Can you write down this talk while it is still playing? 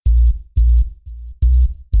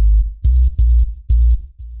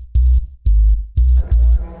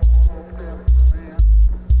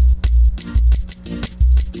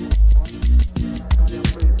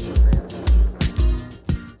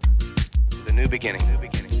beginning.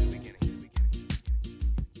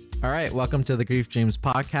 All right, welcome to the Grief Dreams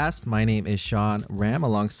podcast. My name is Sean Ram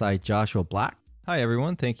alongside Joshua Black. Hi,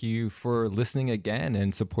 everyone. Thank you for listening again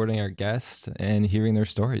and supporting our guests and hearing their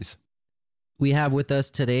stories. We have with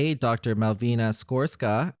us today Dr. Malvina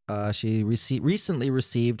Skorska. She recently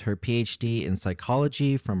received her PhD in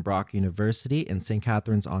psychology from Brock University in St.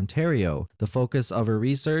 Catharines, Ontario. The focus of her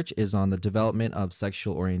research is on the development of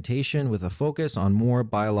sexual orientation with a focus on more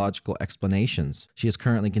biological explanations. She is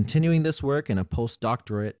currently continuing this work in a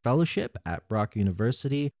postdoctorate fellowship at Brock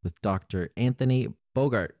University with Dr. Anthony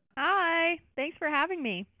Bogart. Hi, thanks for having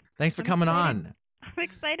me. Thanks for coming on. I'm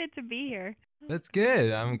excited to be here. That's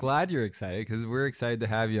good. I'm glad you're excited because we're excited to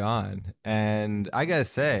have you on. And I gotta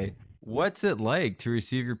say, what's it like to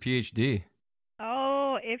receive your PhD?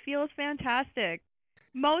 Oh, it feels fantastic.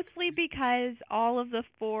 Mostly because all of the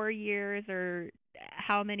 4 years or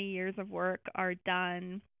how many years of work are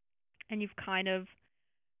done, and you've kind of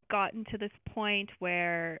gotten to this point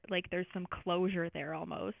where like there's some closure there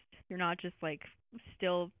almost. You're not just like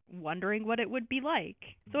still wondering what it would be like.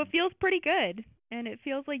 So it feels pretty good. And it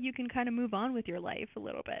feels like you can kind of move on with your life a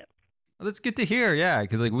little bit. Well, that's good to hear, yeah,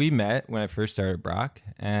 because like we met when I first started Brock,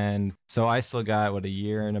 and so I still got a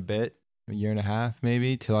year and a half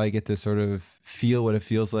maybe, till I get to sort of feel what it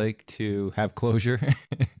feels like to have closure.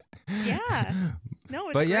 Yeah, no,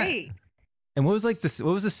 it's but yeah. great. And what was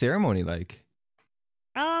the ceremony like?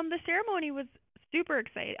 The ceremony was super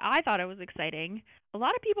exciting. I thought it was exciting. A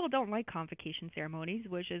lot of people don't like convocation ceremonies,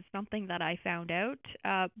 which is something that I found out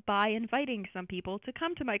by inviting some people to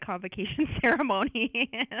come to my convocation ceremony.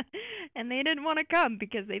 And they didn't want to come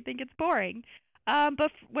because they think it's boring.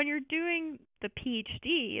 But when you're doing the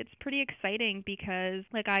PhD, it's pretty exciting because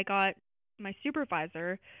like I got my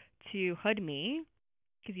supervisor to hood me,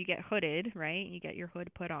 because you get hooded, right? You get your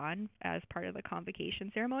hood put on as part of the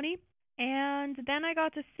convocation ceremony. And then I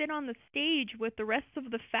got to sit on the stage with the rest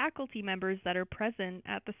of the faculty members that are present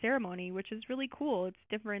at the ceremony, which is really cool. It's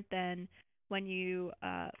different than when you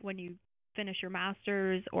finish your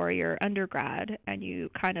master's or your undergrad, and you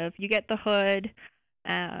get the hood,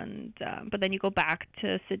 and but then you go back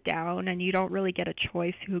to sit down, and you don't really get a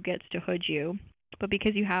choice who gets to hood you. But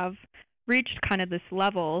because you have reached kind of this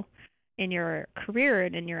level in your career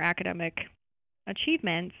and in your academic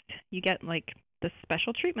achievements, you get like the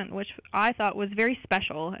special treatment, which I thought was very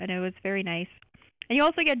special, and it was very nice. And you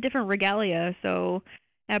also get different regalia. So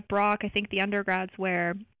at Brock, I think the undergrads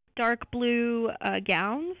wear dark blue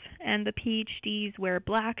gowns, and the PhDs wear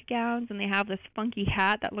black gowns, and they have this funky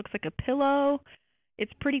hat that looks like a pillow.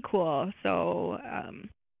 It's pretty cool. So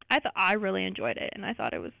I really enjoyed it, and I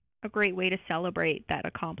thought it was a great way to celebrate that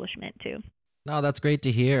accomplishment too. No, that's great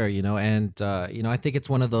to hear, and, I think it's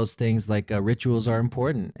one of those things like rituals are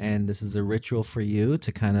important, and this is a ritual for you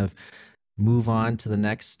to kind of move on to the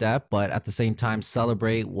next step, but at the same time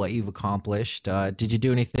celebrate what you've accomplished. Did you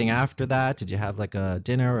do anything after that? Did you have like a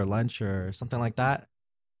dinner or lunch or something like that?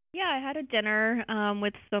 Yeah, I had a dinner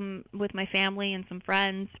with my family and some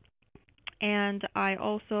friends, and I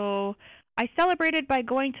celebrated by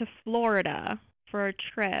going to Florida for a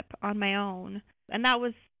trip on my own, and that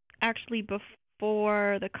was actually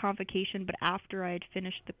before the convocation, but after I had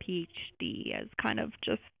finished the PhD, as kind of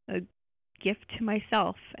just a gift to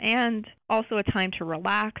myself, and also a time to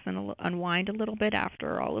relax and unwind a little bit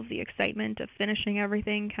after all of the excitement of finishing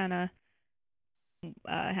everything kind of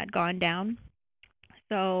had gone down.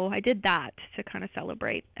 So I did that to kind of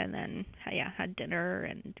celebrate, and then had dinner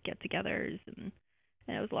and get-togethers, and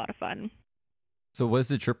it was a lot of fun. So was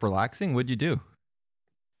the trip relaxing? What'd you do?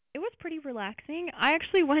 It was pretty relaxing. I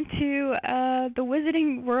actually went to the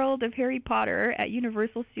Wizarding World of Harry Potter at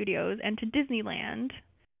Universal Studios and to Disneyland,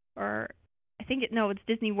 or it's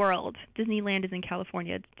Disney World. Disneyland is in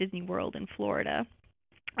California. It's Disney World in Florida.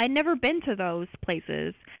 I'd never been to those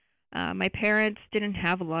places. My parents didn't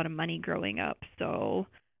have a lot of money growing up, so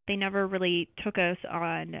they never really took us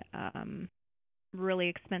on really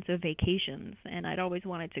expensive vacations, and I'd always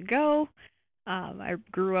wanted to go. I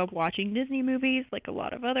grew up watching Disney movies like a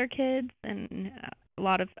lot of other kids, and a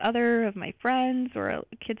lot of other of my friends or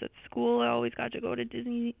kids at school always got to go to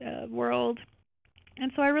Disney World.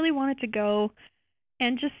 And so I really wanted to go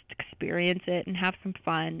and just experience it and have some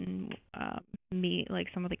fun, meet like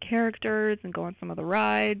some of the characters and go on some of the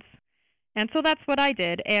rides. And so that's what I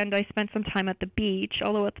did, and I spent some time at the beach,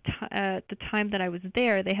 although at the time that I was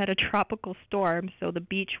there, they had a tropical storm, so the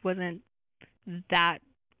beach wasn't that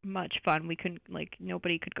much fun. We couldn't,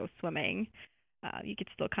 nobody could go swimming. You could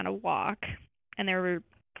still kind of walk, and there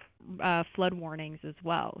were flood warnings as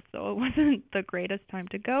well, so it wasn't the greatest time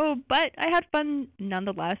to go, but I had fun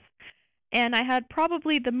nonetheless. And I had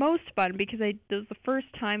probably the most fun because it was the first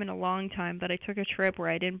time in a long time that I took a trip where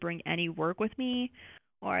I didn't bring any work with me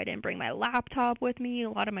or I didn't bring my laptop with me. A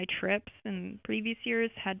lot of my trips in previous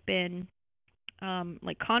years had been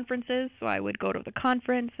like conferences, so I would go to the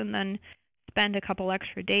conference and then spend a couple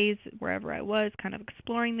extra days wherever I was, kind of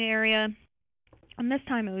exploring the area. And this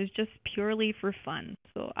time it was just purely for fun.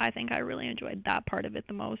 So I think I really enjoyed that part of it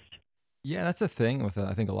the most. Yeah, that's the thing with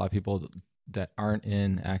I think a lot of people that aren't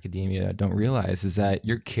in academia don't realize is that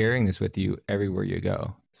you're carrying this with you everywhere you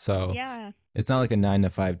go. So Yeah. it's not like a 9 to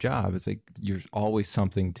 5 job. It's like you're always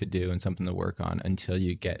something to do and something to work on until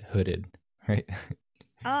you get hooded, right?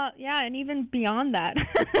 Yeah, and even beyond that,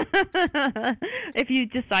 if you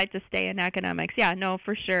decide to stay in academics, yeah, no,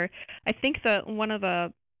 for sure. I think that one of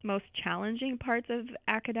the most challenging parts of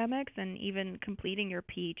academics and even completing your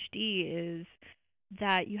PhD is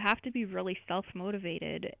that you have to be really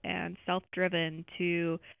self-motivated and self-driven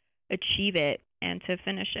to achieve it and to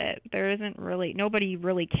finish it. There isn't really, nobody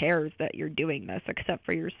really cares that you're doing this except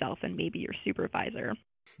for yourself and maybe your supervisor.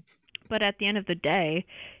 But at the end of the day,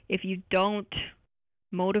 if you don't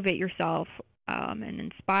motivate yourself and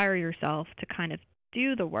inspire yourself to kind of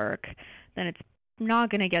do the work, then it's not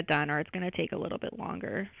going to get done or it's going to take a little bit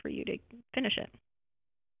longer for you to finish it.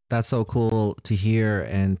 That's so cool to hear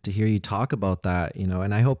and to hear you talk about that,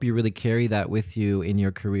 and I hope you really carry that with you in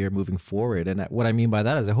your career moving forward. And what I mean by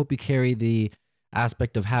that is I hope you carry the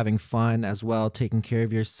aspect of having fun as well, taking care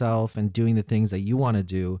of yourself and doing the things that you want to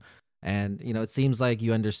do. And, it seems like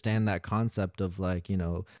you understand that concept of like,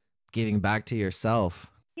 giving back to yourself.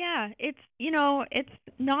 Yeah, it's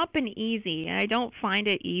not been easy, and I don't find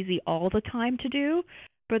it easy all the time to do,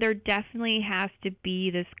 but there definitely has to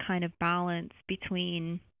be this kind of balance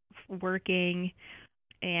between working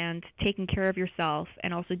and taking care of yourself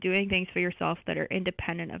and also doing things for yourself that are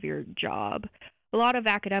independent of your job. A lot of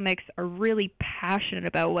academics are really passionate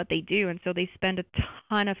about what they do, and so they spend a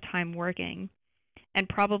ton of time working, and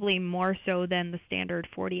probably more so than the standard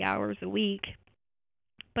 40 hours a week.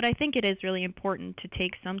 But I think it is really important to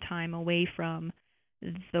take some time away from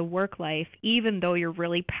the work life, even though you're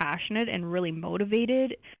really passionate and really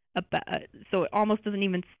motivated about, so it almost doesn't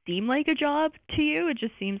even seem like a job to you. It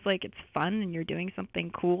just seems like it's fun and you're doing something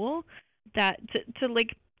cool. That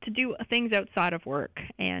to do things outside of work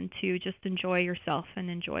and to just enjoy yourself and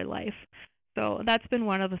enjoy life. So that's been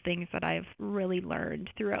one of the things that I've really learned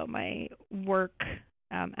throughout my work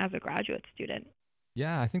as a graduate student.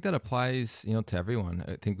 Yeah, I think that applies, to everyone.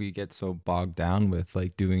 I think we get so bogged down with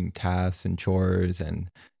like doing tasks and chores and,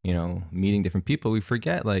 meeting different people. We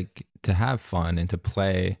forget like to have fun and to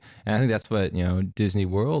play. And I think that's what, Disney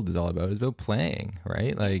World is all about, is about playing,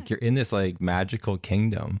 right? Yeah. Like you're in this like magical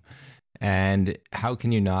kingdom. And how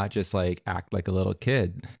can you not just like act like a little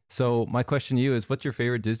kid? So my question to you is, what's your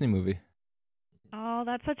favorite Disney movie? Oh,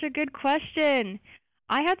 that's such a good question.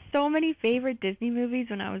 I had so many favorite Disney movies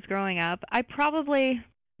when I was growing up. I think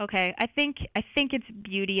it's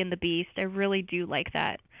Beauty and the Beast. I really do like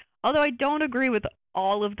that. Although I don't agree with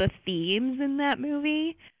all of the themes in that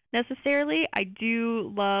movie necessarily. I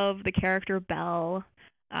do love the character Belle.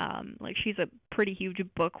 Like she's a pretty huge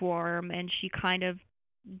bookworm and she kind of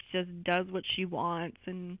just does what she wants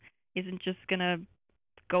and isn't just gonna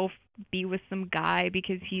be with some guy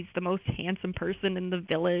because he's the most handsome person in the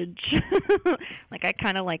village. Like I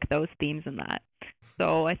kind of like those themes in that.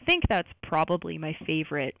 So I think that's probably my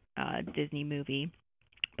favorite Disney movie.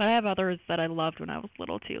 But I have others that I loved when I was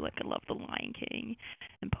little too. Like I loved The Lion King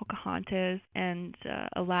and Pocahontas and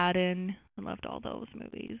Aladdin. I loved all those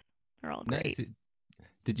movies. They're all Nice. great.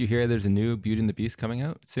 Did you hear there's a new Beauty and the Beast coming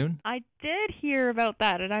out soon? I did hear about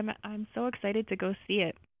that, and I'm so excited to go see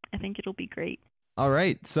it. I think it'll be great. All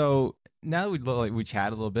right. So now we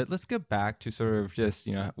chat a little bit. Let's get back to sort of just,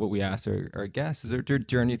 what we asked our guests is their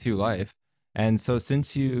journey through life. And so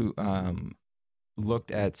since you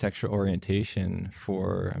looked at sexual orientation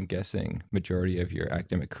for, I'm guessing, majority of your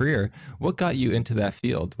academic career, what got you into that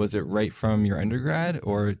field? Was it right from your undergrad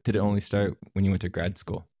or did it only start when you went to grad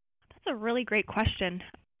school? That's a really great question.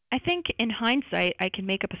 I think in hindsight, I can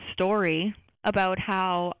make up a story about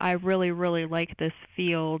how I really, really like this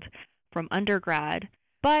field from undergrad.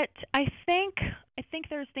 But I think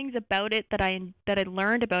there's things about it that I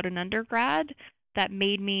learned about an undergrad that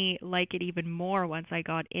made me like it even more once I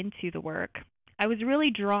got into the work. I was really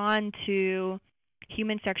drawn to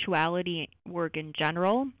human sexuality work in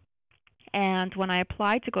general. And when I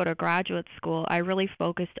applied to go to graduate school, I really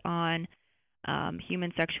focused on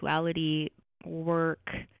human sexuality work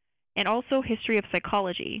and also history of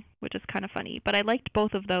psychology, which is kind of funny. But I liked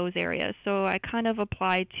both of those areas. So I kind of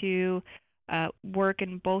applied to work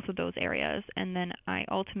in both of those areas. And then I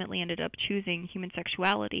ultimately ended up choosing human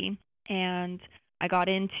sexuality. And I got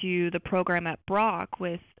into the program at Brock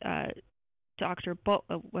with Dr.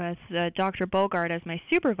 Bogart as my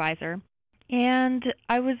supervisor. And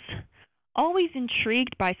I was always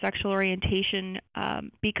intrigued by sexual orientation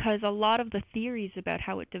because a lot of the theories about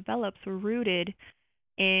how it develops were rooted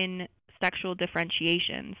in sexual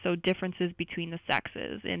differentiation, so differences between the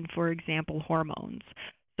sexes in, for example, hormones.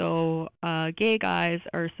 So gay guys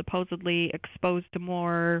are supposedly exposed to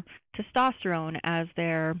more testosterone as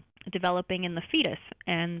they're developing in the fetus,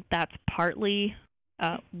 and that's partly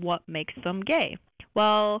what makes them gay.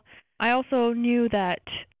 Well, I also knew that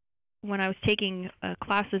when I was taking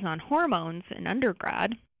classes on hormones in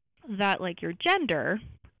undergrad, that like your gender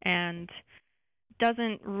and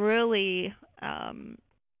doesn't really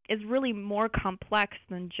is really more complex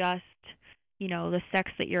than just, the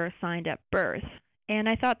sex that you're assigned at birth. And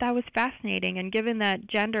I thought that was fascinating. And given that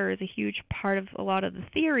gender is a huge part of a lot of the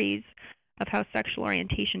theories of how sexual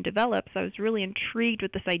orientation develops, I was really intrigued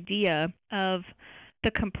with this idea of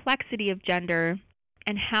the complexity of gender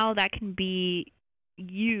and how that can be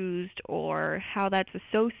used or how that's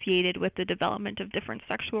associated with the development of different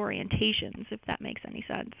sexual orientations, if that makes any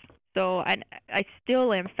sense. So I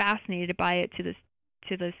still am fascinated by it to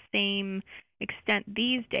the same extent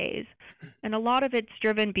these days. And a lot of it's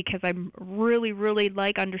driven because I really, really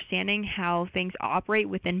like understanding how things operate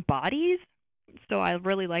within bodies. So I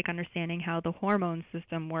really like understanding how the hormone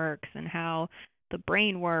system works and how the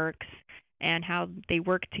brain works and how they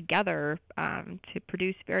work together to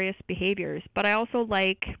produce various behaviors. But I also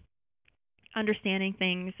like understanding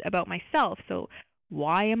things about myself. So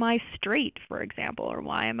why am I straight, for example, or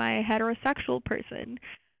why am I a heterosexual person?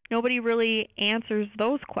 Nobody really answers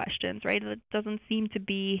those questions, right? It doesn't seem to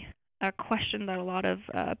be a question that a lot of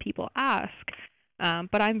people ask.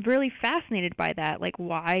 But I'm really fascinated by that. Like,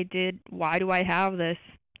 why do I have this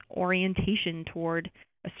orientation toward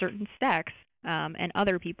a certain sex, and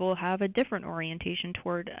other people have a different orientation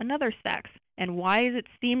toward another sex? And why does it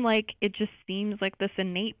seem like it just seems like this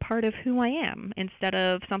innate part of who I am instead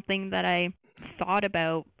of something that I thought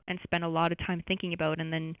about and spent a lot of time thinking about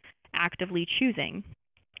and then actively choosing?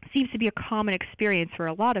 Seems to be a common experience for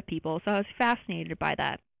a lot of people. So I was fascinated by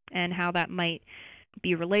that and how that might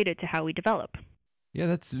be related to how we develop. Yeah,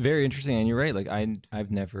 that's very interesting. And you're right. Like I've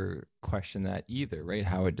never questioned that either, right?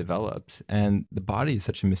 How it develops. And the body is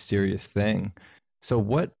such a mysterious thing. So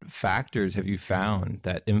what factors have you found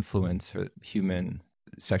that influence human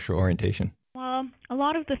sexual orientation? Well, a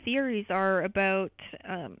lot of the theories are about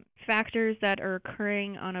factors that are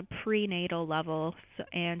occurring on a prenatal level,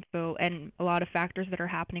 and a lot of factors that are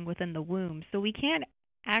happening within the womb. So we can't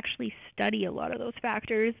actually study a lot of those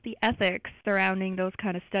factors. The ethics surrounding those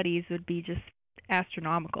kind of studies would be just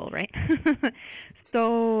astronomical, right?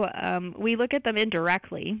 So we look at them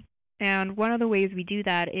indirectly, and one of the ways we do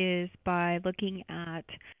that is by looking at,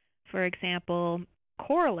 for example,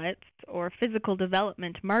 correlates or physical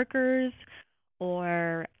development markers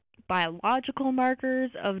or biological markers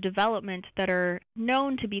of development that are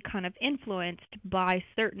known to be kind of influenced by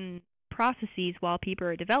certain processes while people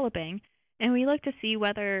are developing. And we look to see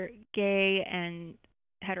whether gay and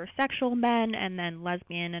heterosexual men and then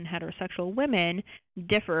lesbian and heterosexual women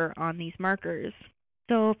differ on these markers.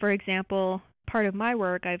 So, for example, part of my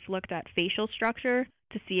work, I've looked at facial structure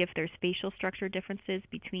to see if there's facial structure differences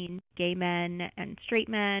between gay men and straight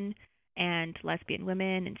men and lesbian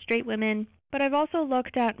women and straight women. But I've also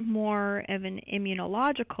looked at more of an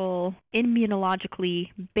immunologically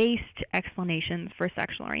based explanations for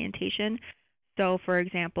sexual orientation. So, for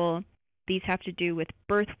example, these have to do with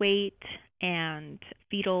birth weight and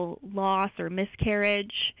fetal loss or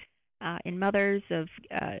miscarriage in mothers of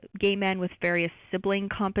gay men with various sibling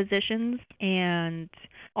compositions, and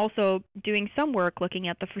also doing some work looking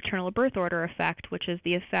at the fraternal birth order effect, which is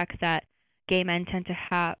the effect that gay men tend to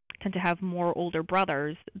have more older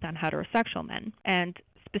brothers than heterosexual men, and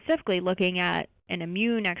specifically looking at an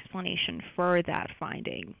immune explanation for that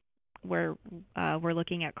finding, where we're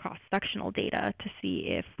looking at cross-sectional data to see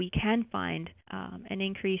if we can find an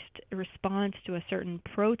increased response to a certain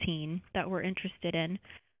protein that we're interested in,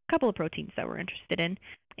 a couple of proteins that we're interested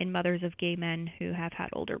in mothers of gay men who have had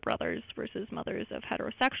older brothers versus mothers of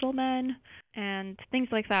heterosexual men, and things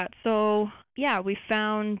like that. So, yeah, we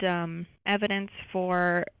found evidence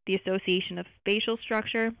for the association of facial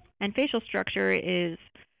structure, and facial structure is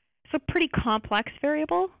a pretty complex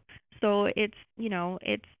variable. So it's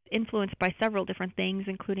influenced by several different things,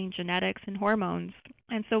 including genetics and hormones.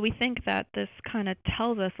 And so we think that this kind of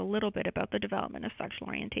tells us a little bit about the development of sexual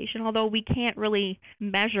orientation, although we can't really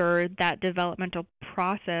measure that developmental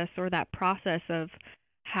process or that process of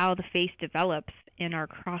how the face develops in our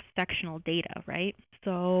cross-sectional data, right?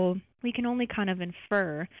 So we can only kind of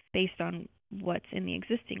infer based on what's in the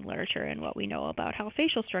existing literature and what we know about how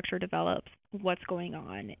facial structure develops, what's going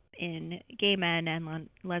on in gay men and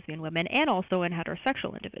lesbian women, and also in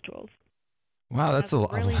heterosexual individuals. Wow, that's a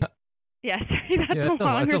lot. Yes, Yeah, that's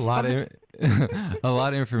that's a lot of a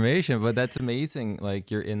lot of information, but that's amazing.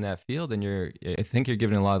 Like you're in that field, and I think you're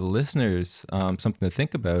giving a lot of the listeners something to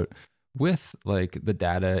think about with like the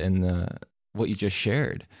data and what you just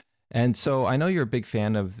shared. And so I know you're a big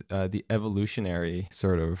fan of the evolutionary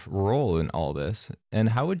sort of role in all this. And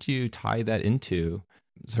how would you tie that into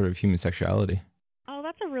sort of human sexuality? Oh,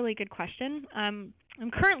 that's a really good question. I'm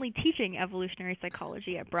currently teaching evolutionary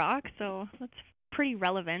psychology at Brock, so that's pretty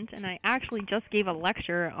relevant. And I actually just gave a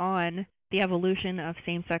lecture on the evolution of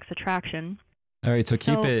same-sex attraction. All right, so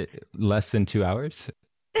keep it less than 2 hours.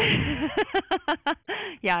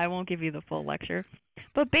 Yeah, I won't give you the full lecture.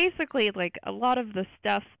 But basically, like a lot of the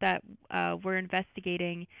stuff that we're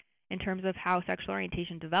investigating in terms of how sexual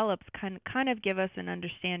orientation develops can kind of give us an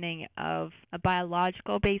understanding of a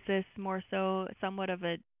biological basis, more so somewhat of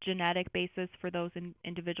a genetic basis for those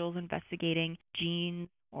individuals investigating genes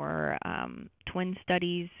or twin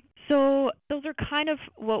studies. So those are kind of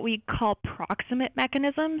what we call proximate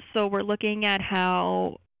mechanisms. So we're looking at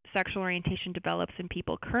how sexual orientation develops in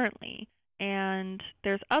people currently. And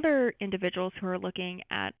there's other individuals who are looking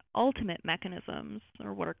at ultimate mechanisms,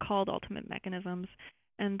 or what are called ultimate mechanisms,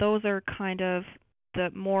 and those are kind of the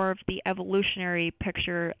more of the evolutionary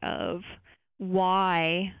picture of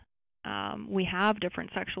why we have different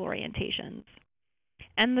sexual orientations.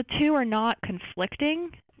 And the two are not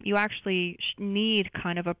conflicting. You actually need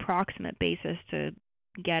kind of a proximate basis to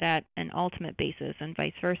get at an ultimate basis and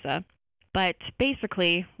vice versa. But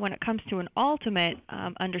basically, when it comes to an ultimate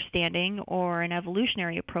understanding or an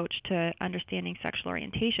evolutionary approach to understanding sexual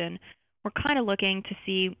orientation, we're kind of looking to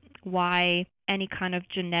see why any kind of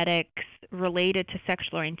genetics related to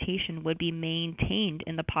sexual orientation would be maintained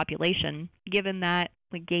in the population, given that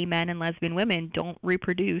gay men and lesbian women don't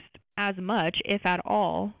reproduce as much, if at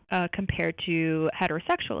all, compared to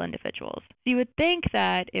heterosexual individuals. So you would think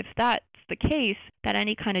that if that's the case, that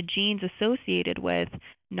any kind of genes associated with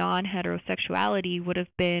non-heterosexuality would have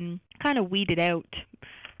been kind of weeded out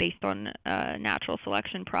based on natural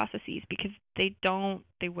selection processes, because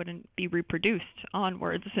they wouldn't be reproduced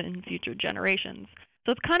onwards in future generations.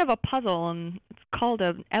 So it's kind of a puzzle, and it's called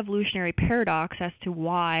an evolutionary paradox as to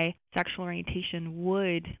why sexual orientation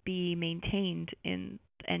would be maintained and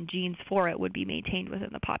genes for it would be maintained within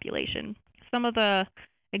the population. Some of the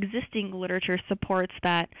existing literature supports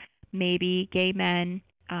that maybe gay men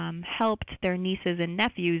helped their nieces and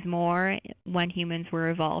nephews more when humans were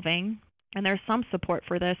evolving. And there's some support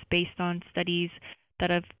for this based on studies that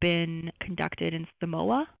have been conducted in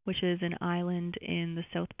Samoa, which is an island in the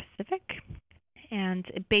South Pacific. And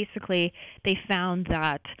basically, they found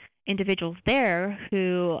that individuals there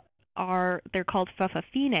they're called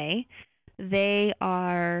Fa'afafine, they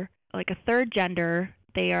are like a third gender.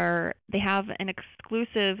 They have an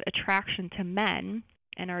exclusive attraction to men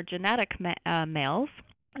and are genetic males.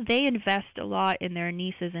 They invest a lot in their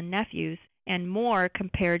nieces and nephews, and more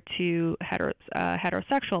compared to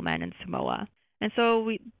heterosexual men in Samoa. And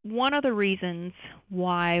so one of the reasons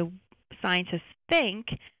why scientists think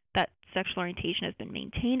that sexual orientation has been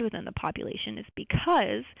maintained within the population is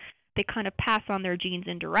because they kind of pass on their genes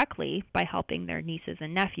indirectly by helping their nieces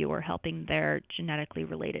and nephew or helping their genetically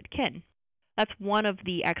related kin. That's one of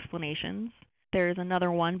the explanations. There's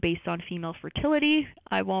another one based on female fertility.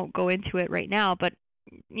 I won't go into it right now, but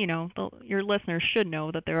your listeners should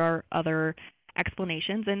know that there are other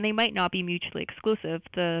explanations, and they might not be mutually exclusive.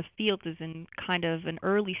 The field is in kind of an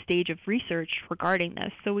early stage of research regarding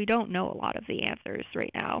this, so we don't know a lot of the answers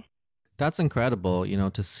right now. That's incredible,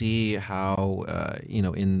 to see how,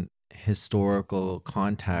 in historical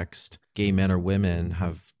context, gay men or women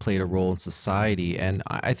have played a role in society. And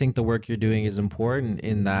I think the work you're doing is important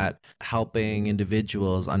in that helping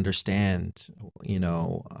individuals understand,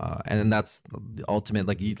 and that's the ultimate,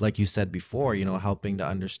 like you said before, helping to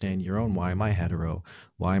understand your own, why am I hetero?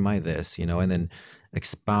 Why am I this? And then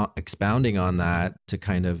expounding on that to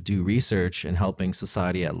kind of do research and helping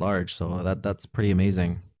society at large. So that's pretty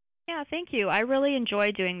amazing. Yeah, thank you. I really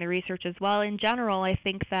enjoy doing the research as well. In general, I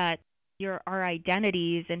think that our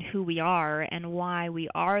identities and who we are and why we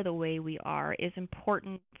are the way we are is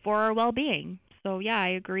important for our well-being. So, yeah, I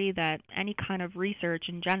agree that any kind of research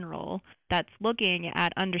in general that's looking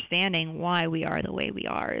at understanding why we are the way we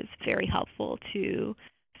are is very helpful to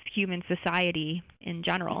human society in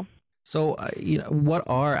general. So, what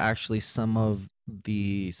are actually some of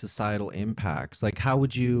the societal impacts? Like, how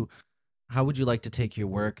would you like to take your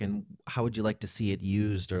work, and how would you like to see it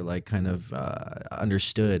used or like kind of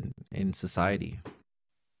understood in society?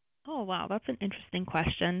 Oh, wow, that's an interesting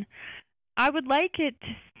question. I would like it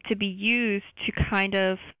to be used to kind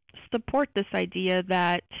of support this idea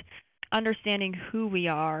that understanding who we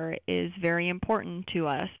are is very important to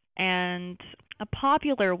us. And a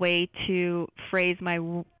popular way to phrase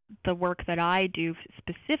the work that I do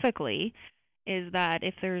specifically is that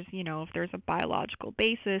if there's a biological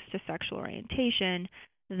basis to sexual orientation,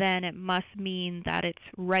 then it must mean that it's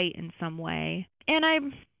right in some way. And I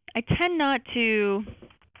tend not to.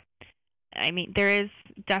 I mean, there is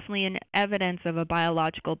definitely an evidence of a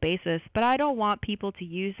biological basis, but I don't want people to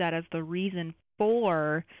use that as the reason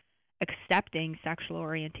for accepting sexual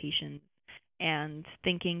orientation and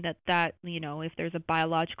thinking that if there's a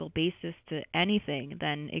biological basis to anything,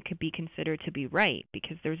 then it could be considered to be right,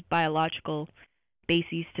 because there's biological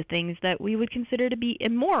bases to things that we would consider to be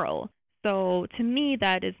immoral. So to me,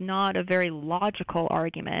 that is not a very logical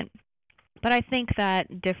argument. But I think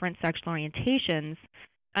that different sexual orientations,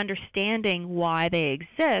 understanding why they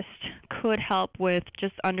exist, could help with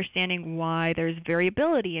just understanding why there's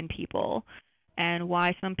variability in people and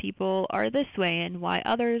why some people are this way and why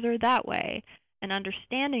others are that way. And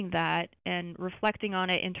understanding that and reflecting on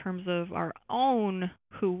it in terms of our own,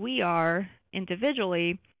 who we are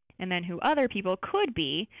individually, and then who other people could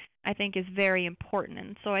be, I think is very important.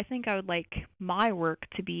 And so I think I would like my work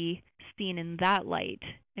to be seen in that light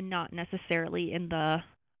and not necessarily in the,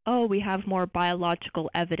 oh, we have more biological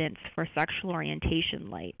evidence for sexual orientation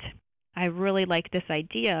light. I really like this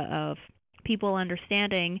idea of people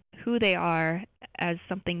understanding who they are as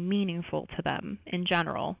something meaningful to them in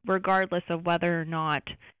general, regardless of whether or not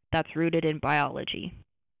that's rooted in biology.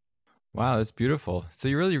 Wow, that's beautiful. So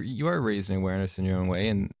you are raising awareness in your own way,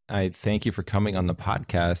 and I thank you for coming on the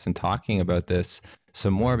podcast and talking about this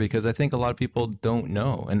some more, because I think a lot of people don't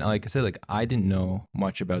know. And like I said, like I didn't know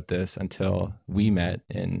much about this until we met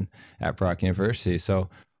in at Brock University. So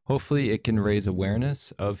hopefully it can raise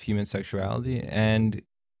awareness of human sexuality and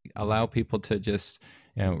allow people to just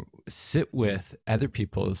sit with other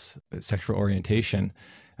people's sexual orientation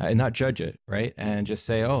and not judge it, right? And just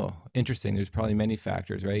say, oh, interesting. There's probably many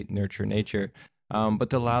factors, right? Nurture, nature, but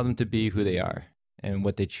to allow them to be who they are and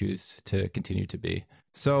what they choose to continue to be.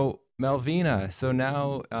 So, Malvina, so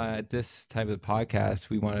now at this type of podcast,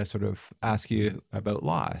 we want to sort of ask you about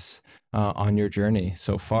loss on your journey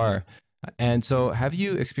so far. And so, have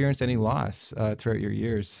you experienced any loss throughout your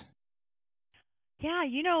years? Yeah,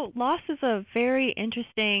 loss is a very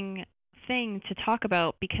interesting thing to talk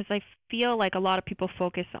about, because I feel like a lot of people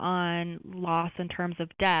focus on loss in terms of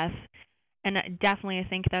death. And definitely, I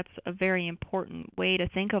think that's a very important way to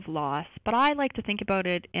think of loss. But I like to think about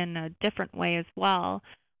it in a different way as well.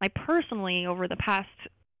 I personally, over the past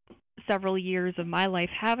several years of my life,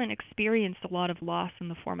 haven't experienced a lot of loss in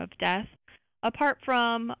the form of death, apart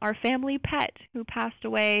from our family pet who passed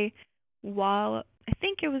away while I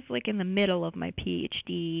think it was like in the middle of my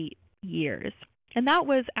PhD years. And that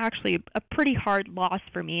was actually a pretty hard loss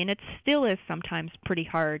for me, and it still is sometimes pretty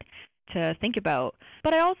hard to think about.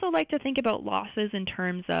 But I also like to think about losses in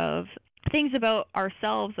terms of things about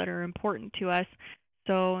ourselves that are important to us.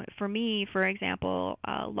 So for me, for example,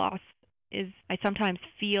 loss is, I sometimes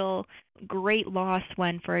feel great loss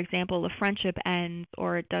when, for example, a friendship ends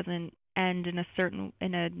or it doesn't end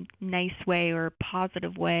in a nice way or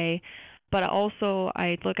positive way. But also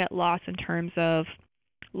I look at loss in terms of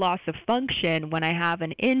loss of function when I have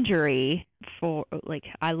an injury. For like,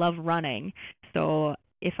 I love running. So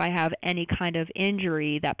if I have any kind of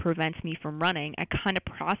injury that prevents me from running, I kind of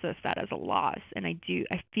process that as a loss. And I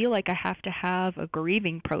feel like I have to have a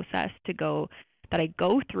grieving process that I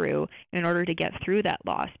go through in order to get through that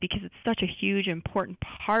loss, because it's such a huge, important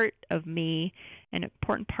part of me, an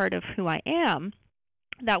important part of who I am,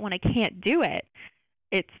 that when I can't do it,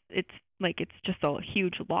 it's just a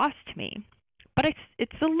huge loss to me. But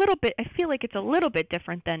it's a little bit, I feel like it's a little bit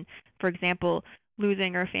different than, for example,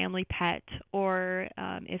 losing our family pet, or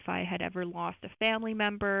if I had ever lost a family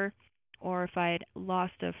member, or if I had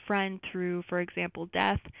lost a friend through, for example,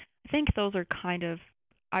 death. I think those are kind of,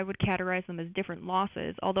 I would categorize them as different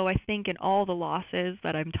losses, although I think in all the losses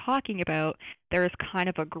that I'm talking about, there is kind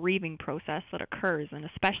of a grieving process that occurs, and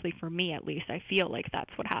especially for me at least, I feel like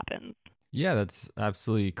that's what happens. Yeah, that's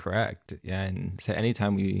absolutely correct. And so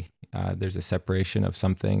anytime there's a separation of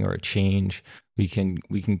something or a change, we can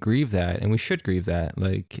grieve that, and we should grieve that,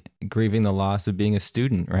 like grieving the loss of being a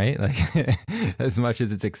student, right? Like as much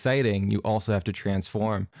as it's exciting, you also have to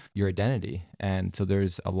transform your identity, and so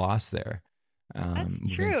there's a loss there, That's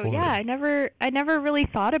moving true. Yeah, forward. I never really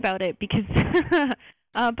thought about it because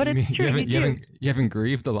but You it's mean true, you do. you haven't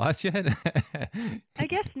grieved the loss yet? I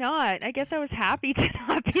guess not. I guess I was happy to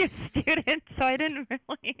not be a student, so I didn't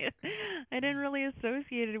really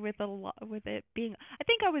associate it with with it being. I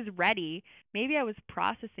think I was ready. Maybe I was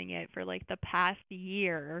processing it for like the past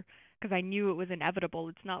year because I knew it was inevitable.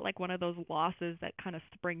 It's not like one of those losses that kind of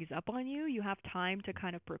springs up on you. You have time to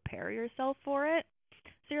kind of prepare yourself for it.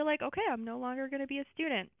 So you're like, okay, I'm no longer going to be a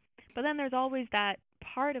student. But then there's always that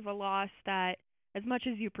part of a loss that, as much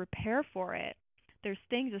as you prepare for it, there's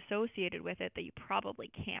things associated with it that you probably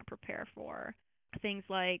can't prepare for. Things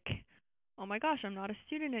like, oh my gosh, I'm not a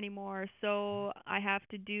student anymore, so I have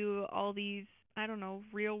to do all these, I don't know,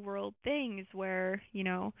 real world things where,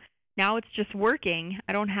 now it's just working.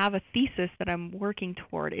 I don't have a thesis that I'm working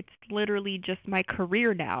toward. It's literally just my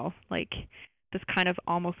career now. Like this kind of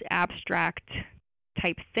almost abstract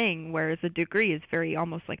type thing, whereas a degree is very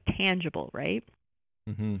almost like tangible, right?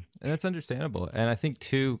 And that's understandable. And I think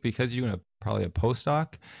too, because you're probably a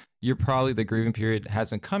postdoc, you're probably the grieving period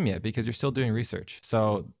hasn't come yet because you're still doing research.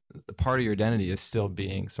 So the part of your identity is still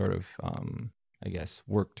being sort of, I guess,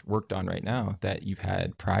 worked on right now that you've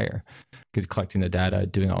had prior, because collecting the data,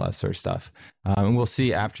 doing all that sort of stuff. And we'll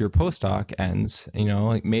see after your postdoc ends,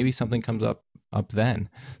 like maybe something comes up then.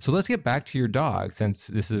 So let's get back to your dog, since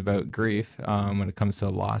this is about grief when it comes to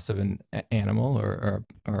the loss of an animal or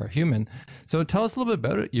a human. So tell us a little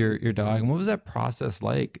bit about your dog, and what was that process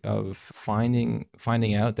like of finding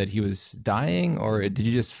out that he was dying, or did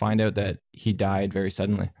you just find out that he died very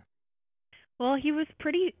suddenly? Well, he was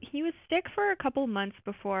sick for a couple months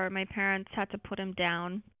before my parents had to put him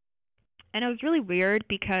down. And it was really weird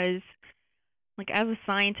because, like, as a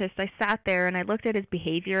scientist, I sat there and I looked at his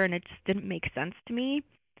behavior and it just didn't make sense to me.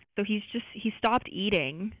 So he stopped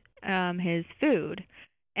eating his food.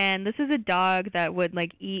 And this is a dog that would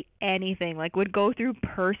like eat anything, like would go through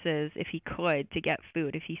purses if he could to get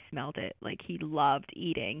food if he smelled it. Like he loved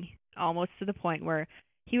eating, almost to the point where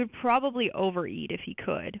he would probably overeat if he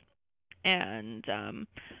could. And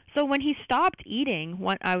so when he stopped eating,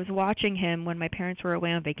 when I was watching him when my parents were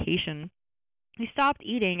away on vacation, he stopped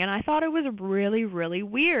eating, and I thought it was really, really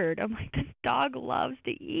weird. I'm like, this dog loves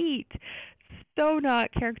to eat. So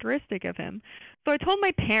not characteristic of him. So I told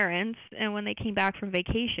my parents, and when they came back from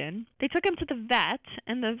vacation, they took him to the vet,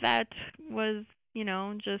 and the vet was,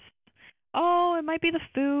 just, oh, it might be the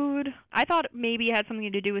food. I thought maybe it had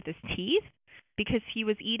something to do with his teeth because he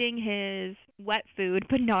was eating his wet food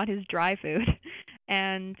but not his dry food.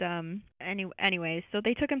 And anyway, so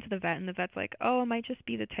they took him to the vet, and the vet's like, "Oh, it might just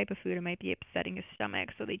be the type of food. It might be upsetting his stomach."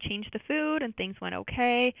 So they changed the food, and things went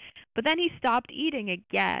okay. But then he stopped eating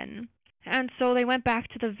again, and so they went back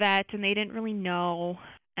to the vet, and they didn't really know.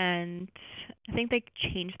 And I think they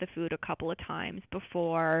changed the food a couple of times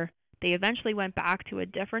before they eventually went back to a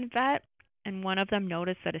different vet, and one of them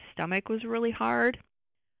noticed that his stomach was really hard.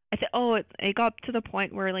 It got to the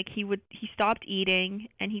point where like he stopped eating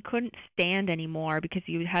and he couldn't stand anymore because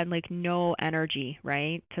he had like no energy,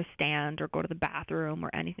 right, to stand or go to the bathroom or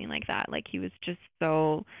anything like that. Like he was just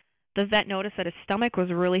so the vet noticed that his stomach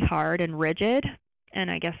was really hard and rigid,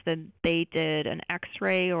 and I guess that they did an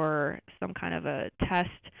x-ray or some kind of a test,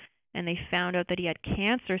 and they found out that he had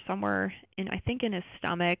cancer somewhere in, I think, in his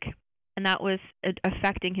stomach, and that was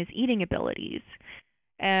affecting his eating abilities.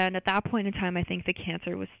 And at that point in time, I think the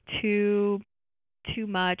cancer was too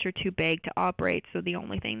much or too big to operate. So the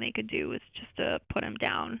only thing they could do was just to put him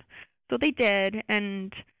down. So they did.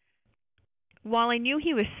 And while I knew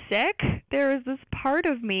he was sick, there was this part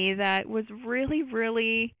of me that was really,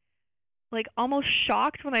 really like almost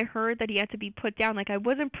shocked when I heard that he had to be put down. Like I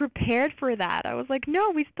wasn't prepared for that. I was like,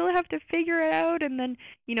 no, we still have to figure it out. And then,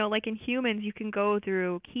 like in humans, you can go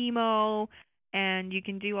through chemo and you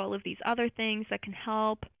can do all of these other things that can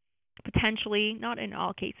help potentially, not in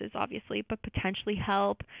all cases, obviously, but potentially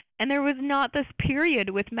help. And there was not this period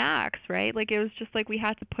with Max, right? Like it was just like we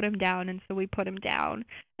had to put him down, and so we put him down.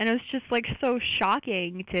 And it was just like so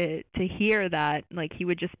shocking to hear that like he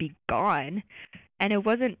would just be gone. And it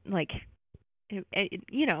wasn't like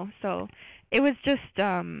so it was just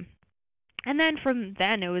and then from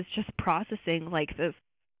then it was just processing like this,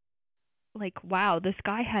 like wow, this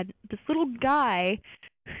little guy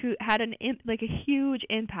who had like a huge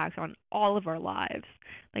impact on all of our lives.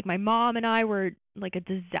 Like my mom and I were like a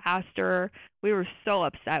disaster. We were so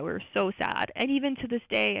upset. We were so sad. And even to this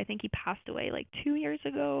day, I think he passed away like 2 years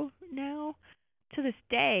ago now. To this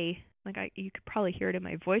day, like you could probably hear it in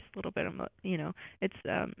my voice a little bit. It's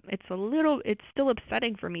still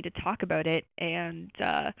upsetting for me to talk about it, and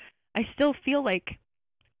I still feel like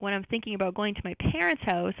when I'm thinking about going to my parents'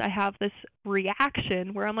 house, I have this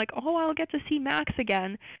reaction where I'm like, oh, I'll get to see Max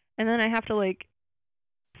again. And then I have to like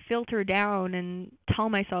filter down and tell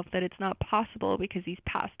myself that it's not possible because he's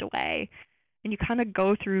passed away. And you kind of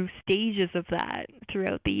go through stages of that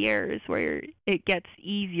throughout the years where it gets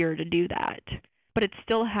easier to do that. But it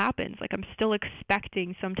still happens. Like I'm still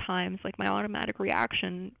expecting sometimes, like my automatic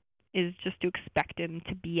reaction is just to expect him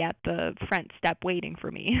to be at the front step waiting for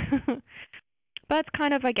me. But that's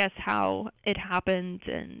kind of, I guess, how it happened,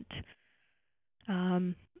 and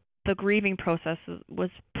the grieving process was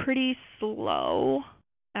pretty slow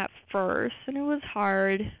at first, and it was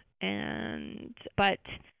hard, but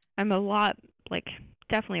I'm a lot, like,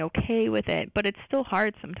 definitely okay with it, but it's still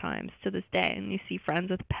hard sometimes to this day, and you see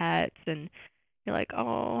friends with pets, and you're like,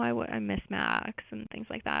 oh, I miss Max, and things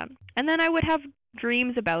like that. And then I would have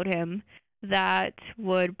dreams about him that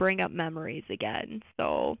would bring up memories again,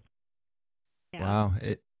 so... Yeah. Wow.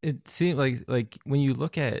 It seems like when you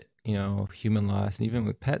look at, human loss and even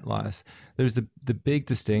with pet loss, there's the big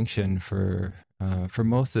distinction for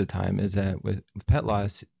most of the time is that with pet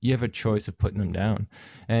loss, you have a choice of putting them down.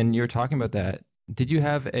 And you're talking about that. Did you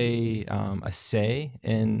have a say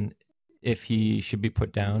in if he should be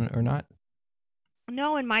put down or not?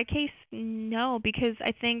 No, in my case, no, because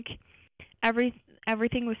I think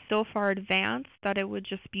everything was so far advanced that it would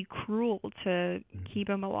just be cruel to keep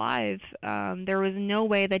him alive. There was no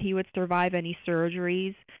way that he would survive any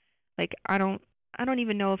surgeries. Like I don't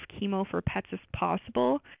even know if chemo for pets is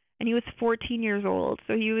possible. And he was 14 years old,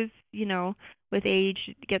 so he was, with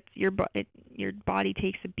age, your body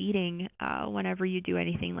takes a beating whenever you do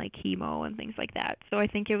anything like chemo and things like that. So I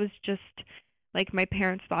think it was just like my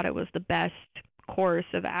parents thought it was the best course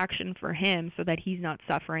of action for him so that he's not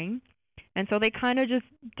suffering. And so they kind of just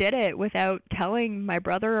did it without telling my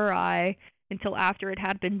brother or I until after it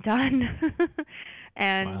had been done.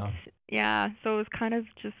 And Wow. yeah, so it was kind of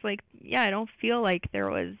just like, yeah, I don't feel like there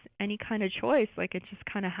was any kind of choice. Like it just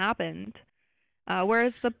kind of happened.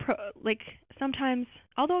 Whereas like sometimes,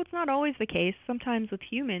 although it's not always the case, sometimes with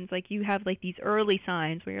humans, like you have like these early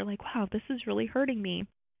signs where you're like, wow, this is really hurting me.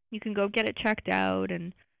 You can go get it checked out,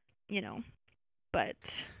 and but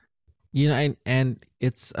And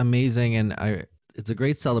it's amazing, and it's a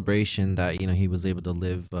great celebration that he was able to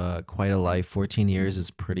live quite a life. 14 years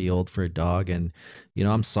is pretty old for a dog, and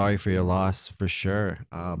I'm sorry for your loss for sure.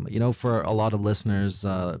 For a lot of listeners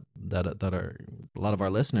that are a lot of our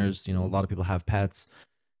listeners, a lot of people have pets,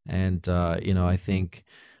 and I think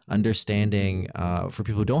understanding for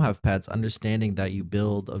people who don't have pets, understanding that you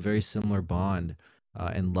build a very similar bond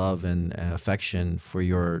and love and affection for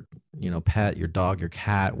your pet, your dog, your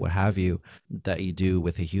cat, what have you, that you do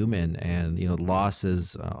with a human. And loss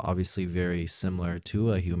is obviously very similar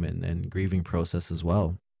to a human and grieving process as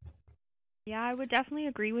well. yeah, I would definitely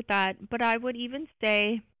agree with that. But I would even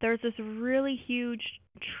say there's this really huge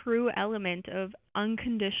true element of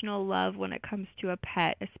unconditional love when it comes to a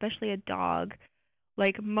pet, especially a dog.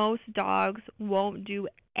 Like most dogs won't do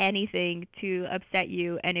anything to upset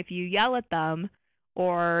you, and if you yell at them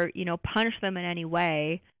or, punish them in any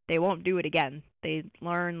way, they won't do it again. They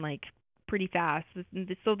learn like pretty fast.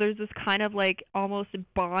 So there's this kind of like almost a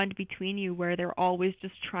bond between you where they're always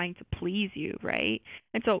just trying to please you, right?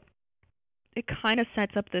 And so it kind of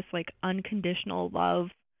sets up this like unconditional love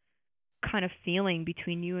kind of feeling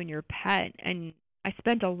between you and your pet. And I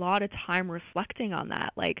spent a lot of time reflecting on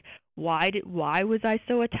that. Like why was I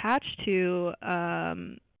so attached to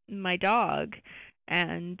my dog,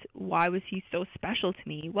 and why was he so special to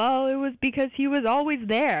me? Well, it was because he was always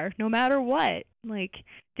there no matter what. Like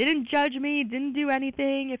didn't judge me, didn't do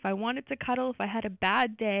anything. If I wanted to cuddle, if I had a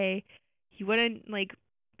bad day, he wouldn't like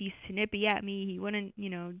be snippy at me. He wouldn't,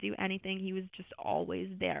 do anything. He was just always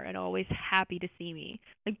there and always happy to see me.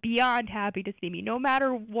 Like beyond happy to see me, no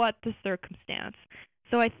matter what the circumstance.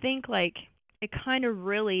 So I think like it kind of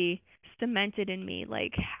really cemented in me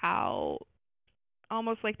like how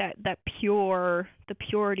almost like the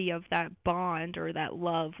purity of that bond or that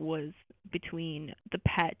love was between the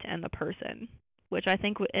pet and the person, which I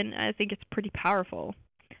think it's pretty powerful.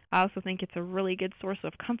 I also think it's a really good source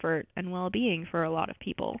of comfort and well-being for a lot of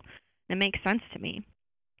people. It makes sense to me.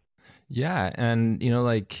 Yeah, and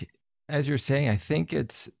like as you're saying, I think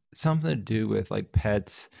it's something to do with like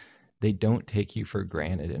pets. they don't take you for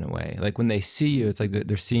granted in a way. Like when they see you, it's like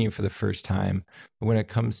they're seeing you for the first time. But when it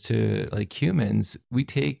comes to like humans, we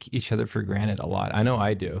take each other for granted a lot. I know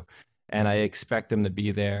I do. And I expect them to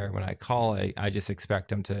be there when I call. I just expect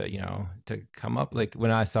them to, to come up. Like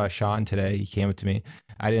when I saw Sean today, he came up to me.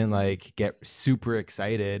 I didn't like get super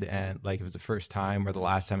excited and like it was the first time or the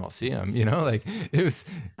last time I'll see him, like it was.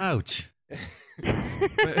 Ouch. But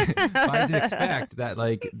I just expect that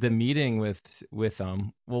like the meeting with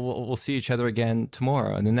we'll see each other again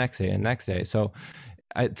tomorrow and the next day and next day. So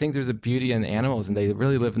I think there's a beauty in animals and they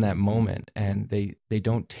really live in that moment and they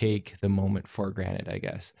don't take the moment for granted, I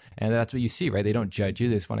guess. And that's what you see, right? They don't judge you.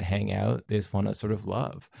 They just want to hang out. They just want to sort of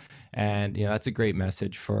love. And that's a great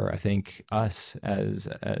message for I think us as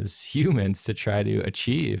humans to try to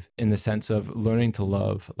achieve in the sense of learning to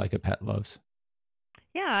love like a pet loves.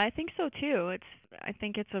 Yeah, I think so too. I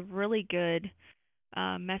think it's a really good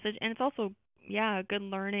message, and it's also, yeah, a good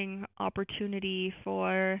learning opportunity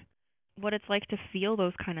for what it's like to feel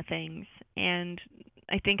those kind of things. And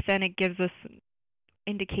I think then it gives us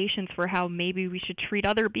indications for how maybe we should treat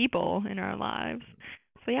other people in our lives.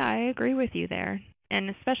 So yeah, I agree with you there. And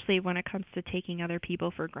especially when it comes to taking other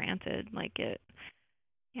people for granted, like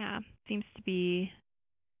seems to be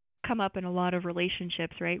come up in a lot of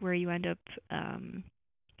relationships, right? Where you end up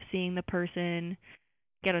seeing the person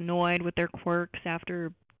get annoyed with their quirks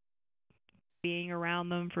after being around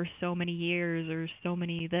them for so many years or so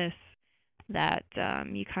many that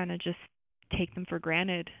you kind of just take them for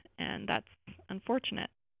granted, and that's unfortunate.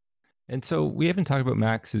 And so we haven't talked about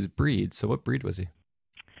Max's breed. So what breed was he?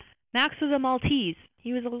 Max was a Maltese.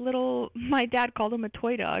 He was my dad called him a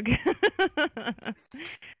toy dog.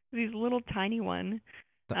 He's a little tiny one,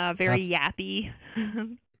 very yappy.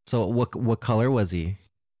 So what color was he?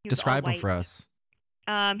 He was Describe all him for white. us.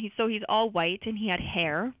 He's all white and he had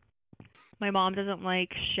hair. My mom doesn't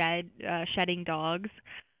like shedding dogs,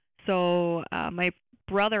 so my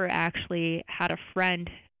brother actually had a friend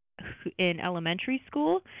in elementary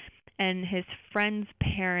school, and his friend's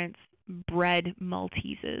parents bred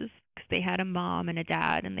Malteses because they had a mom and a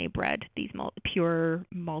dad, and they bred these pure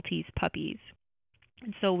Maltese puppies.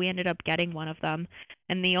 And so we ended up getting one of them.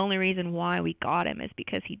 And the only reason why we got him is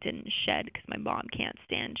because he didn't shed, because my mom can't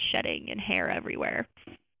stand shedding and hair everywhere.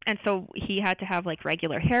 And so he had to have like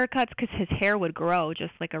regular haircuts because his hair would grow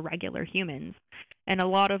just like a regular human's. And a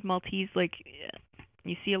lot of Maltese, like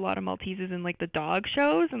you see a lot of Malteses in like the dog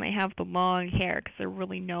shows, and they have the long hair because they're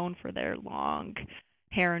really known for their long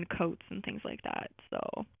hair and coats and things like that.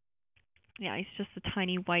 So yeah, he's just a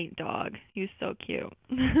tiny white dog. He was so cute.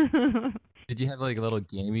 Did you have like a little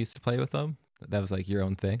game you used to play with them? That was like your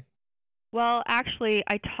own thing? Well, actually,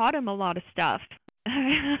 I taught him a lot of stuff.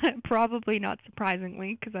 Probably not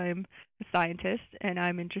surprisingly, because I'm a scientist and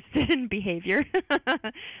I'm interested in behavior.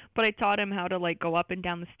 But I taught him how to like go up and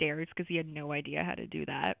down the stairs because he had no idea how to do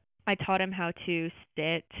that. I taught him how to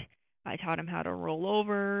sit. I taught him how to roll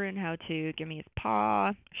over and how to give me his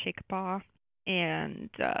paw, shake a paw.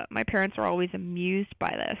 And my parents are always amused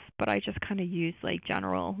by this, but I just kind of use like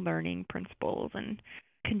general learning principles and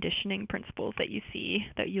conditioning principles that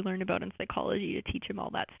you learn about in psychology to teach him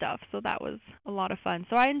all that stuff. So that was a lot of fun.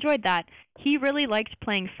 So I enjoyed that. He really liked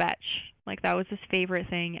playing fetch. Like that was his favorite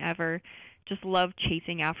thing ever. Just loved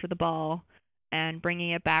chasing after the ball and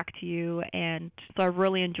bringing it back to you. And so I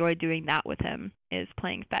really enjoyed doing that with him, is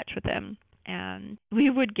playing fetch with him. And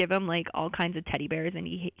we would give him like all kinds of teddy bears, and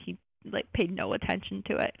he like paid no attention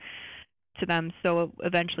to them. So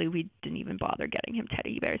eventually we didn't even bother getting him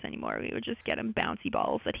teddy bears anymore. We would just get him bouncy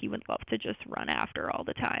balls that he would love to just run after all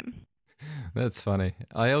the time. That's funny.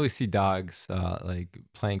 I always see dogs like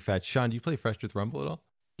playing fetch. Sean, do you play fetch with Rumble at all?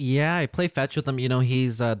 Yeah, I play fetch with him.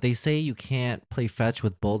 He's they say you can't play fetch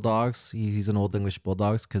with bulldogs. He's an Old English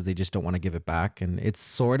bulldogs because they just don't want to give it back, and it's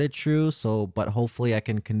sort of true. So, but hopefully I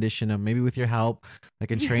can condition him. Maybe with your help, I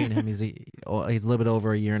can train him. He's a little bit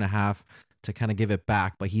over a year and a half to kind of give it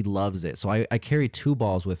back, but he loves it. So I carry 2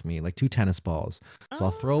 balls with me, like 2 tennis balls. So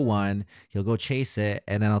I'll throw one, he'll go chase it,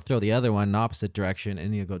 and then I'll throw the other one in the opposite direction,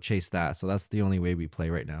 and he'll go chase that. So that's the only way we play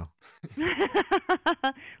right now.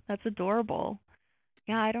 That's adorable.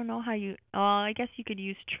 Yeah, I don't know how I guess you could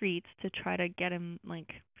use treats to try to get him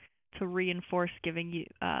like to reinforce giving you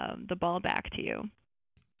the ball back to you.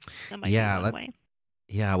 That might be one way.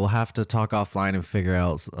 Yeah, we'll have to talk offline and figure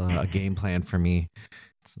out a game plan for me.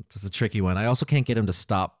 It's a tricky one. I also can't get him to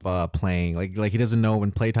stop playing. Like he doesn't know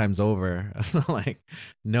when playtime's over. So like,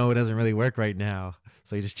 no, it doesn't really work right now.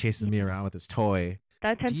 So he just chases me around with his toy.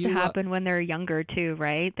 That Do tends to you happen when they're younger too,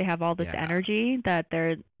 right? They have all this yeah. energy that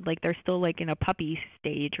they're still like in a puppy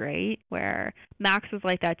stage, right? Where Max was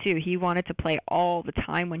like that too. He wanted to play all the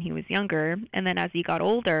time when he was younger, and then as he got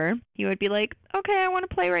older, he would be like, "Okay, I want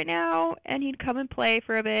to play right now." And he'd come and play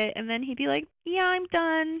for a bit, and then he'd be like, "Yeah, I'm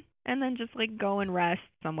done." And then just like go and rest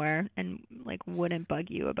somewhere and like wouldn't bug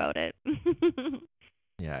you about it.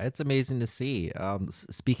 Yeah, it's amazing to see.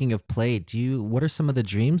 Speaking of play, what are some of the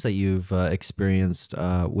dreams that you've experienced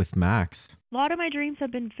with Max? A lot of my dreams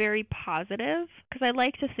have been very positive because I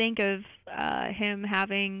like to think of him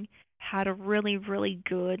having had a really, really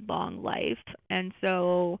good long life. And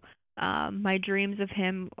so my dreams of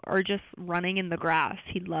him are just running in the grass.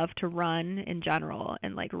 He'd love to run in general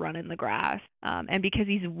and like run in the grass. And because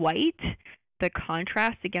he's white, the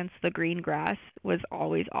contrast against the green grass was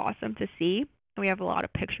always awesome to see. We have a lot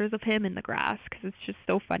of pictures of him in the grass because it's just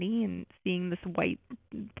so funny and seeing this white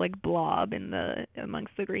like blob in the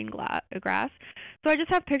amongst the green grass. So I just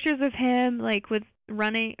have pictures of him like with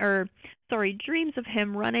running or sorry, dreams of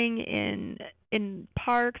him running in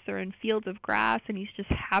parks or in fields of grass, and he's just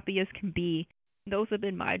happy as can be. Those have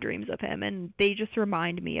been my dreams of him, and they just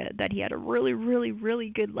remind me that he had a really, really, really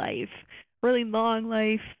good life, really long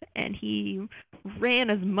life, and he ran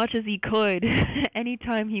as much as he could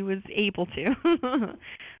anytime he was able to.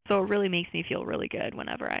 So it really makes me feel really good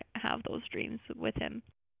whenever I have those dreams with him.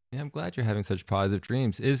 Yeah, I'm glad you're having such positive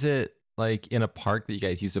dreams. Is it like in a park that you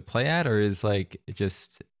guys used to play at, or is like it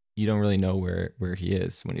just you don't really know where he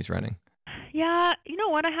is when he's running? Yeah, you know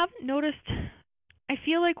what? I haven't noticed. I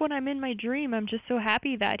feel like when I'm in my dream, I'm just so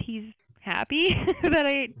happy that he's happy that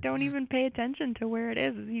I don't even pay attention to where it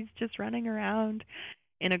is. He's just running around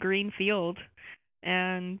in a green field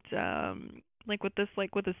and like with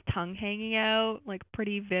his tongue hanging out, like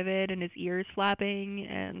pretty vivid, and his ears flapping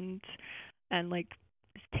and like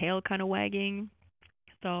his tail kind of wagging.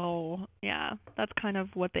 So yeah, that's kind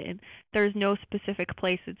of what there's no specific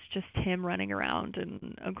place. It's just him running around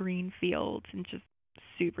in a green field and just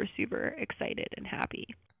super, super excited and happy.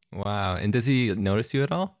 Wow. And does he notice you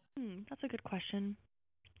at all? That's a good question.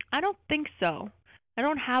 I don't think so. I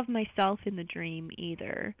don't have myself in the dream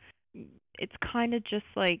either. It's kind of just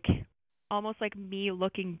like almost like me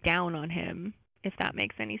looking down on him, if that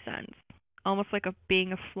makes any sense. Almost like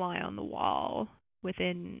being a fly on the wall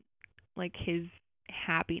within like his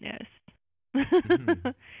happiness.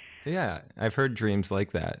 Mhm. Yeah, I've heard dreams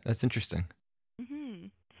like that. That's interesting.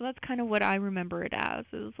 So that's kind of what I remember it as.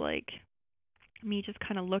 It was like me just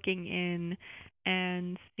kind of looking in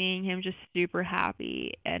and seeing him just super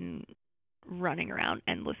happy and running around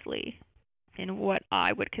endlessly in what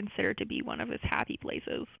I would consider to be one of his happy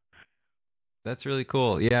places. That's really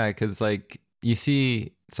cool. Yeah, because like you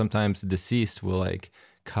see sometimes the deceased will like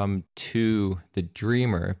come to the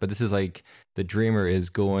dreamer, but this is like the dreamer is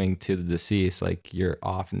going to the deceased, like you're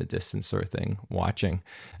off in the distance sort of thing, watching.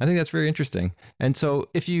 I think that's very interesting. And so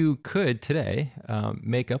if you could today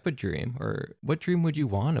make up a dream, or what dream would you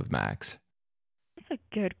want of Max? That's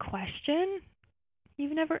a good question.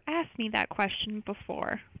 You've never asked me that question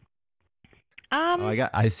before. Oh,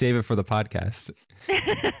 I save it for the podcast.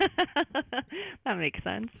 That makes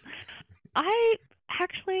sense. I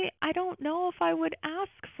I don't know if I would ask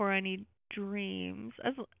for any dreams.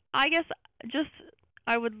 I guess just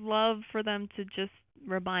I would love for them to just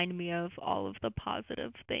remind me of all of the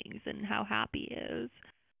positive things and how happy he is.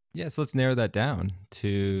 Yeah, so let's narrow that down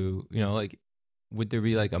to, like, would there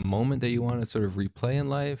be like a moment that you want to sort of replay in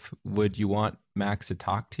life? Would you want Max to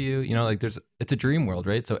talk to you? Like it's a dream world,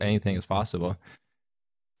 right? So anything is possible.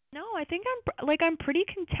 No, I think I'm pretty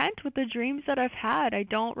content with the dreams that I've had. I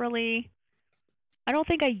don't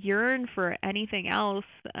think I yearn for anything else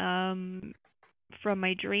from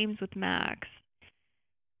my dreams with Max.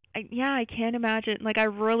 I can't imagine. Like,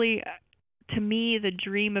 to me, the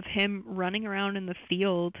dream of him running around in the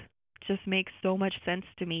field just makes so much sense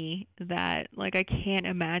to me that, like, I can't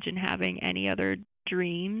imagine having any other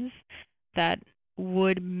dreams that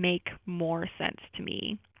would make more sense to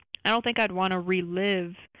me. I don't think I'd want to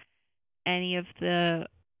relive any of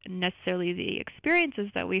necessarily the experiences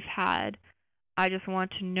that we've had. I just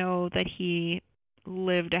want to know that he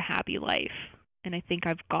lived a happy life, and I think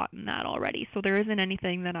I've gotten that already. So there isn't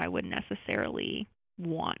anything that I would necessarily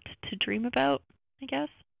want to dream about, I guess.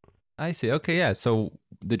 I see. Okay, yeah. So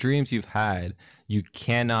the dreams you've had, you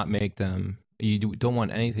cannot make them. You don't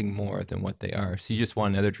want anything more than what they are. So you just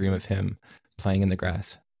want another dream of him playing in the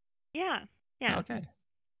grass. Yeah. Yeah. Okay.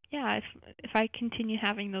 Yeah, if I continue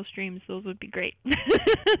having those dreams, those would be great.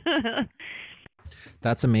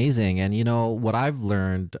 That's amazing. And what I've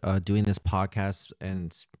learned doing this podcast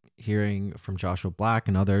and hearing from Joshua Black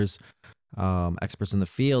and others, experts in the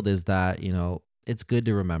field is that, it's good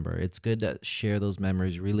to remember. It's good to share those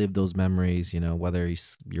memories, relive those memories, whether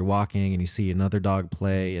you're walking and you see another dog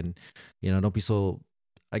play, and, don't be so,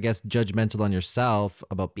 I guess, judgmental on yourself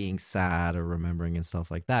about being sad or remembering and stuff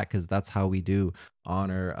like that, because that's how we do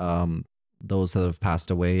honor those that have passed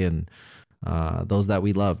away, and those that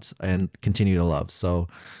we loved and continue to love. So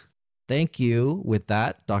thank you with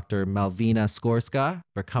that, Dr. Malvina Skorska,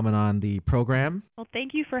 for coming on the program. Well,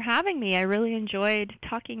 thank you for having me. I really enjoyed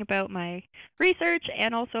talking about my research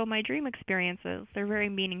and also my dream experiences. They're very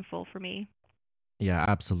meaningful for me. Yeah,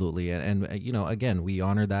 absolutely. And again, we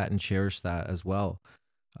honor that and cherish that as well.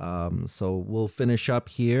 So we'll finish up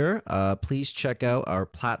here. Please check out our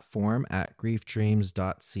platform at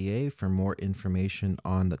griefdreams.ca for more information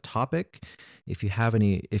on the topic. If you have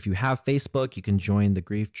Facebook, you can join the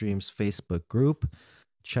Grief Dreams Facebook group.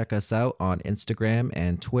 Check us out on Instagram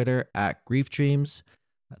and Twitter at Grief Dreams.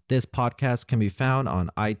 This podcast can be found on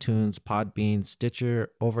iTunes, Podbean, Stitcher,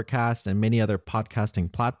 Overcast, and many other podcasting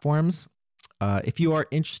platforms. If you are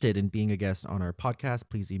interested in being a guest on our podcast,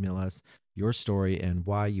 please email us your story and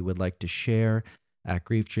why you would like to share at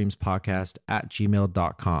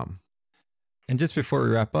griefdreamspodcast@gmail.com. And just before we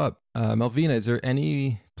wrap up, Malvina, is there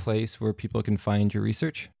any place where people can find your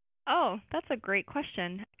research? Oh, that's a great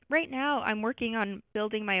question. Right now, I'm working on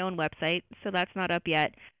building my own website, so that's not up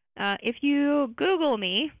yet. If you Google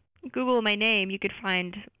me, Google my name, you could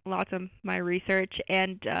find lots of my research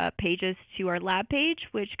and pages to our lab page,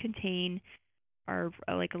 which contain our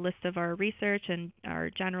like a list of our research and our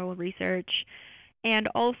general research. And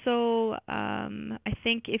also, I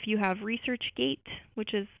think if you have ResearchGate,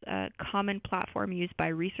 which is a common platform used by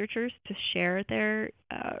researchers to share their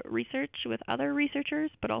research with other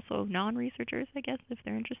researchers, but also non-researchers, I guess, if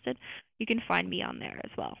they're interested, you can find me on there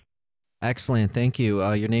as well. Excellent. Thank you.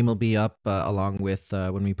 Your name will be up along with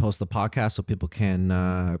when we post the podcast, so people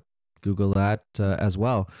can Google that as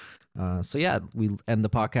well. So yeah, we end the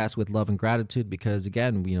podcast with love and gratitude because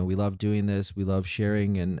again, we love doing this. We love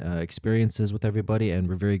sharing and experiences with everybody, and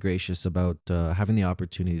we're very gracious about having the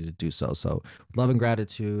opportunity to do so. So love and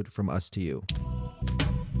gratitude from us to you.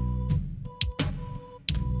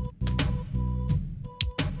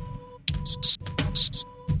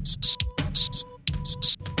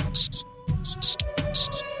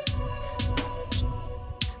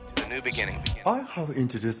 The new beginning. I have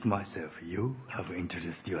introduced myself. You have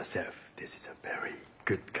introduced yourself. This is a very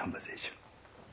good conversation.